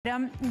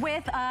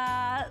With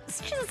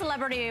she's a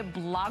celebrity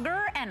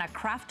blogger and a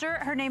crafter.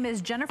 Her name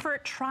is Jennifer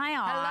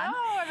Tryon.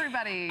 Hello,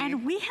 everybody.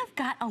 And we have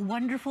got a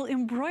wonderful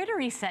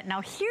embroidery set. Now,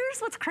 here's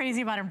what's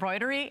crazy about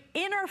embroidery.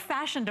 In our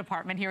fashion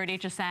department here at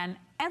HSN,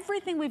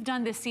 everything we've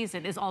done this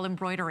season is all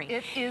embroidery.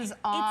 It is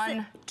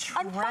on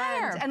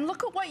trend. And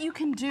look at what you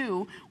can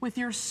do with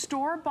your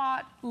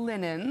store-bought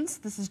linens.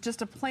 This is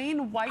just a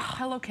plain white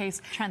pillowcase.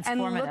 Transformative.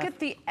 And look at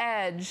the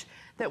edge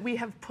that we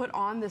have put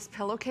on this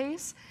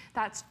pillowcase.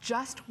 That's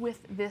just with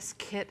this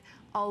kit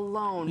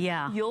alone.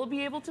 Yeah. You'll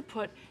be able to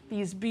put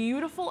these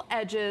beautiful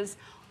edges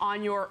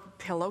on your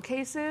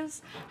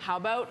pillowcases. How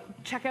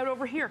about, check out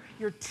over here,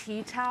 your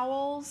tea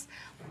towels,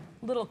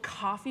 little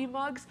coffee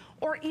mugs,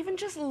 or even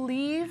just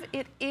leave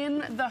it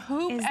in the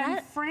hoop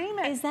and frame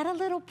it. Is that a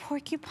little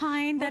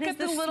porcupine? Look that is at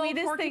the little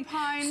sweetest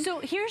porcupine. thing. So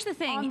here's the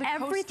thing,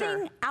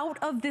 everything out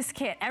of this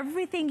kit,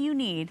 everything you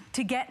need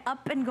to get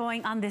up and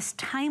going on this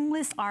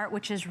timeless art,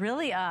 which is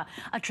really a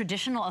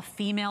traditional, a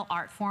female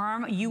art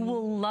form. You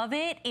will love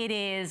it. It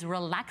is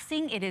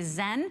relaxing, it is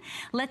zen.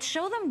 Let's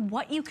show them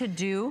what you could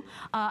do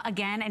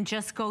again and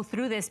just go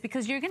through this,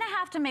 because you're gonna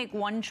have to make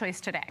one choice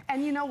today.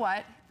 And you know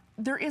what?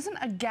 There isn't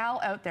a gal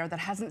out there that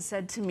hasn't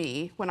said to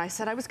me, when I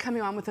said I was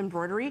coming on with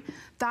embroidery,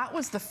 that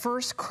was the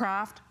first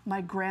craft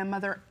my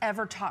grandmother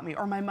ever taught me,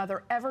 or my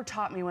mother ever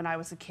taught me when I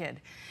was a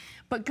kid.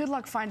 But good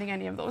luck finding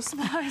any of those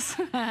supplies.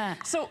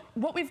 So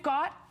what we've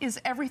got is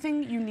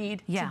everything you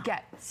need to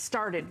get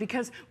started,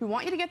 because we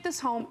want you to get this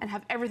home and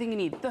have everything you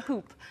need. The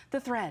hoop, the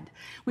thread.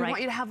 We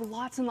want you to have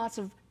lots and lots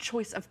of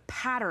choice of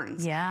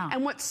patterns.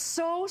 And what's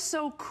so,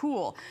 so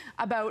cool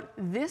about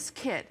this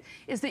kit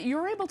is that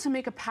you're able to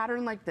make a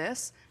pattern like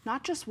this,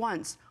 not just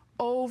once,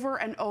 over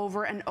and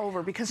over and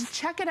over, because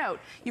check it out.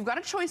 You've got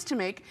a choice to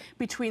make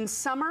between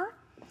summer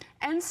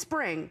and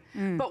spring,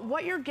 but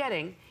what you're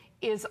getting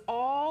is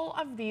all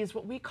of these,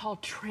 what we call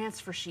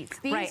transfer sheets.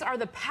 These are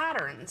the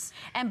patterns.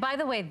 And by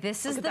the way,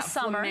 this is the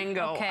summer,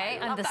 flamingo. Okay?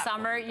 And the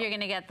summer, you're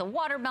gonna get the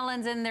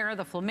watermelons in there,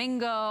 the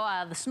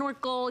flamingo, the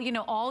snorkel, you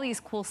know, all these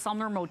cool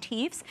summer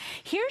motifs.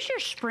 Here's your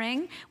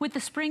spring. With the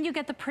spring, you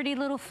get the pretty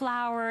little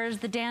flowers,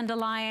 the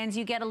dandelions,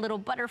 you get a little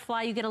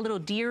butterfly, you get a little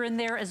deer in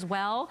there as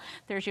well.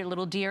 There's your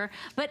little deer.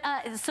 But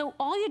so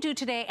all you do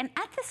today, and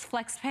at this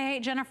flex pay,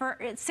 Jennifer,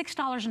 it's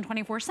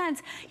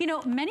 $6.24. You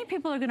know, many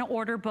people are gonna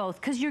order both,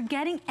 because you're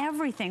getting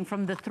everything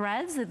from the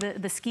threads,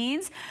 the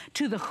skeins,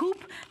 to the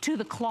hoop, to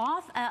the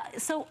cloth.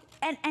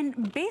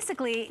 And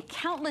basically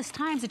countless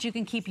times that you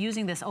can keep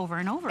using this over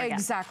and over again.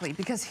 Exactly,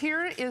 because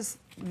here is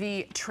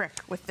the trick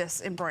with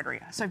this embroidery.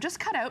 So I've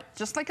just cut out,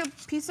 just like a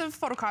piece of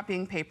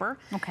photocopying paper.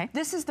 Okay.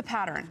 This is the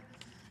pattern.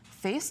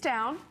 Face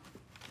down,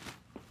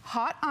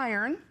 hot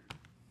iron,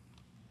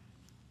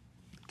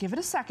 give it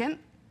a second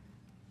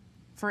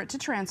for it to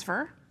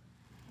transfer.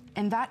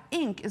 And that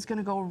ink is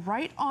gonna go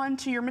right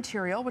onto your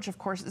material, which of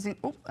course is,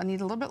 oh, I need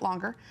a little bit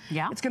longer.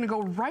 Yeah. It's gonna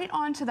go right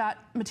onto that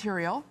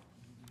material,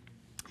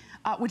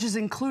 which is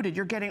included.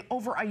 You're getting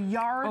over a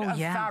yard of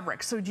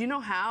fabric. So do you know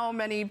how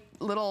many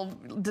little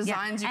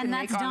designs you can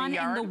make on a yard? And that's done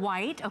in the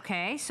white,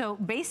 okay? So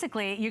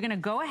basically, you're gonna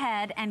go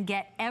ahead and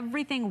get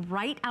everything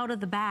right out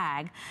of the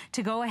bag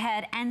to go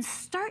ahead and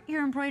start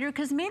your embroidery,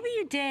 because maybe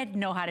you did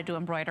know how to do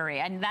embroidery,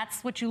 and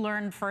that's what you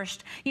learned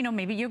first. You know,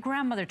 maybe your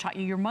grandmother taught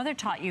you, your mother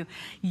taught you.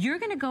 You're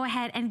gonna go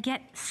ahead and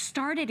get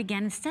started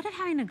again, instead of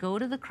having to go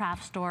to the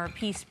craft store,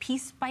 piece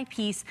by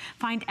piece,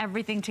 find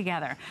everything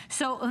together.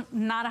 So,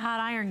 not a hot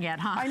iron yet,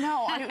 huh? I know.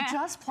 I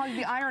just plugged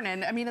the iron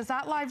in. I mean, is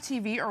that live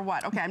TV or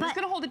what? Okay, I'm just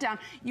gonna hold it down.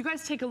 You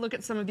guys take a look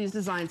at some of these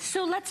designs.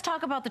 So let's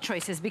talk about the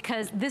choices,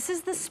 because this is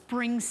the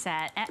spring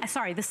set,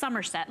 sorry, the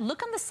summer set.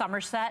 Look on the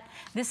summer set.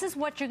 This is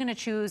what you're gonna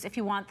choose if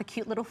you want the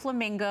cute little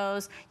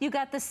flamingos. You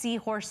got the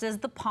seahorses,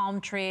 the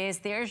palm trees.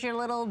 There's your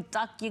little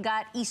duck. You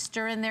got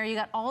Easter in there. You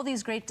got all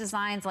these great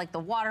designs like the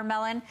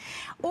watermelon.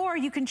 Or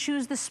you can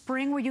choose the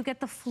spring, where you get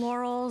the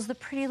florals, the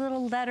pretty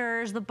little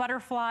letters, the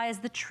butterflies,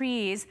 the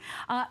trees.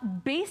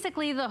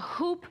 Basically the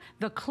hoop,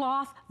 the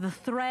cloth, the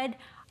thread.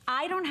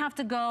 I don't have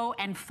to go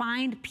and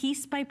find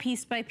piece by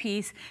piece by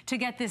piece to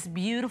get this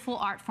beautiful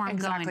art form going.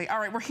 Exactly. All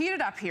right, we're heated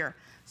up here.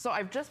 So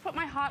I've just put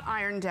my hot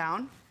iron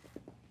down,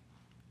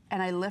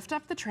 and I lift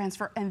up the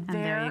transfer, and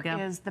there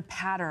is the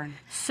pattern.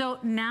 So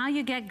now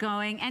you get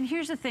going, and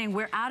here's the thing,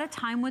 we're out of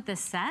time with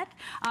this set.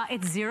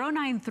 It's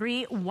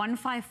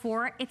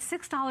 093154, it's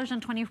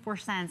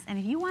 $6.24, and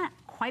if you want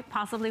quite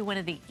possibly one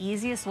of the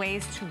easiest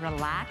ways to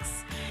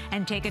relax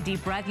and take a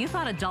deep breath, you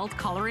thought adult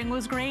coloring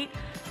was great,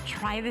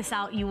 try this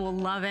out, you will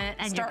love it,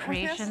 and your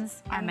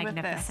creations are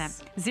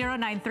magnificent.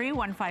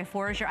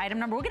 093154 is your item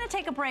number. We're gonna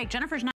take a break. Jennifer's not